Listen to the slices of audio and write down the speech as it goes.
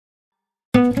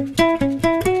Hello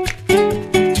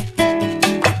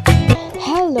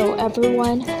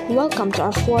everyone, welcome to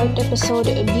our fourth episode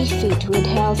of Be Fit with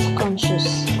Health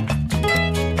Conscious.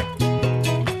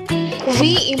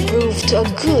 We improve to a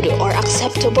good or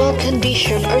acceptable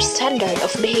condition or standard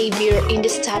of behavior in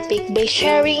this topic by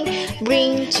sharing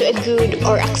bring to a good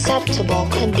or acceptable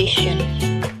condition.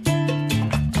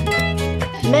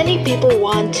 Many people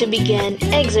want to begin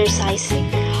exercising.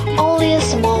 Only a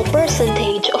small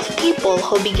percentage of people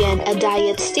who begin a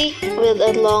diet stick with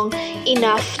it long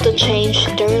enough to change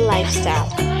their lifestyle.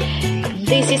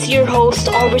 This is your host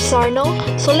Aubrey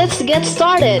Sarno, so let's get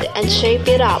started and shape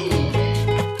it up.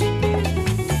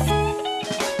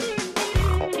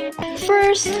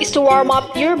 First is to warm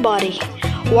up your body.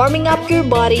 Warming up your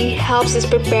body helps us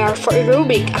prepare for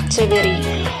aerobic activity.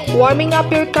 Warming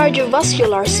up your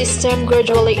cardiovascular system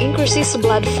gradually increases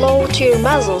blood flow to your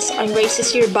muscles and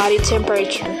raises your body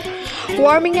temperature.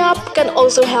 Warming up can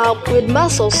also help with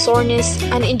muscle soreness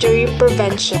and injury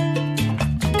prevention.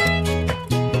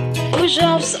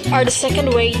 Push-ups are the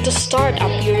second way to start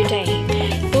up your day.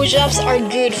 Push-ups are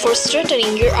good for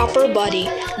strengthening your upper body.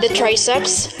 The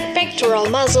triceps, pectoral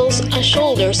muscles, and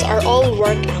shoulders are all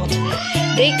worked out.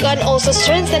 They can also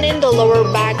strengthen the lower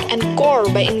back and core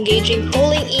by engaging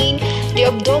pulling in the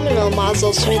abdominal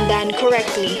muscles when done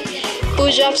correctly.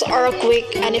 Push-ups are a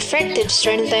quick and effective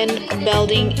strength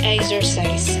building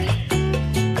exercise.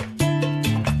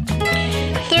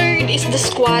 Third is the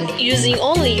squat using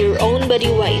only your own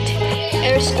body weight.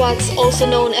 Air squats, also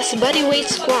known as body weight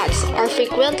squats, are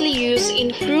frequently used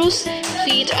in cruise,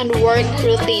 fit, and work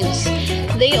routines.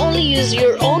 They only use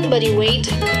your own body weight,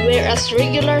 whereas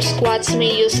regular squats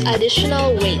may use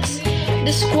additional weights.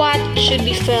 The squat should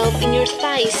be felt in your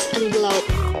thighs and glute.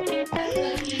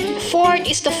 Fourth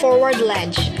is the forward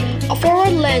lunge. A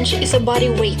forward lunge is a body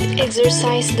weight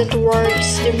exercise that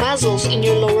works the muscles in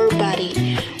your lower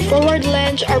body. Forward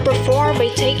lunge are performed by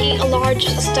taking a large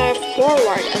step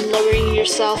forward and lowering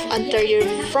yourself until your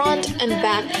front and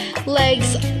back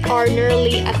legs are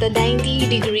nearly at a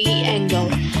 90-degree angle.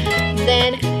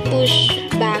 Then push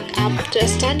back up to a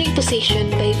standing position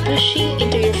by pushing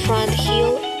into your front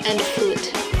heel and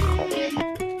foot.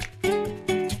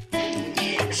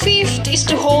 Fifth is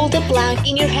to hold the plank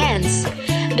in your hands.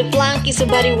 The plank is a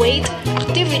body weight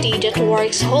activity that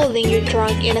works holding your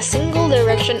trunk in a single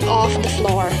direction off the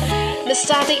floor. The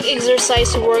static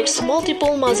exercise works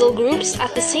multiple muscle groups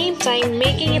at the same time,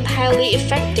 making it highly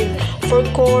effective for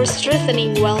core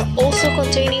strengthening while also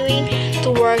continuing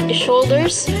to work the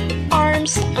shoulders,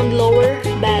 arms, and lower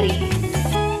body.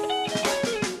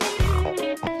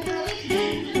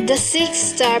 The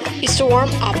sixth step is to warm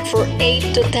up for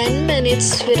 8 to 10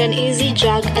 minutes with an easy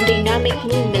jog and dynamic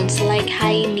movements like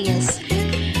high knees,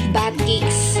 back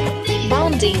kicks,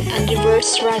 bounding, and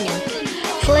reverse running.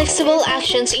 Flexible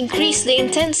actions increase the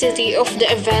intensity of the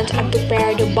event and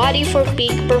prepare the body for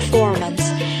peak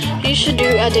performance. You should do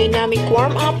a dynamic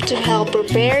warm-up to help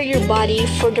prepare your body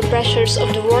for the pressures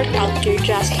of the workout you're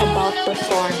just about to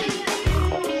perform.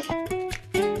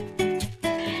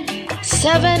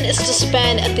 7 is to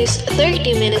spend at least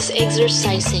 30 minutes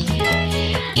exercising.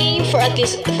 Aim for at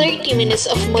least 30 minutes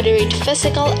of moderate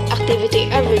physical activity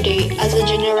every day as a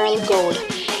general goal.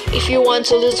 If you want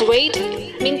to lose weight,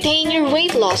 maintain your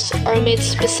weight loss, or meet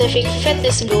specific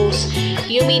fitness goals,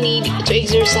 you may need to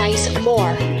exercise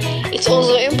more. It's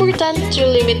also important to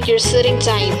limit your sitting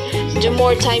time. The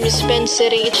more time you spend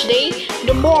sitting each day,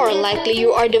 the more likely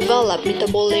you are to develop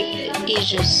metabolic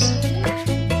issues.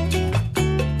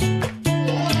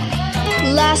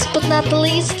 Last but not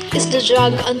least is the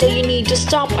jog until you need to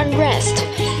stop and rest.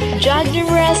 Jog and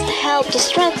rest help to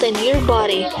strengthen your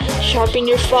body, sharpen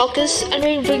your focus, and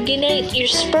rejuvenate your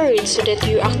spirit so that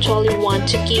you actually want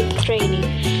to keep training.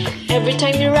 Every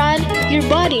time you run, your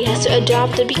body has to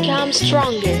adapt to become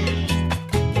stronger.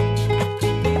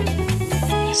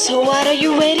 So what are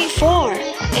you waiting for?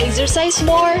 Exercise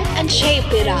more and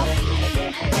shape it up.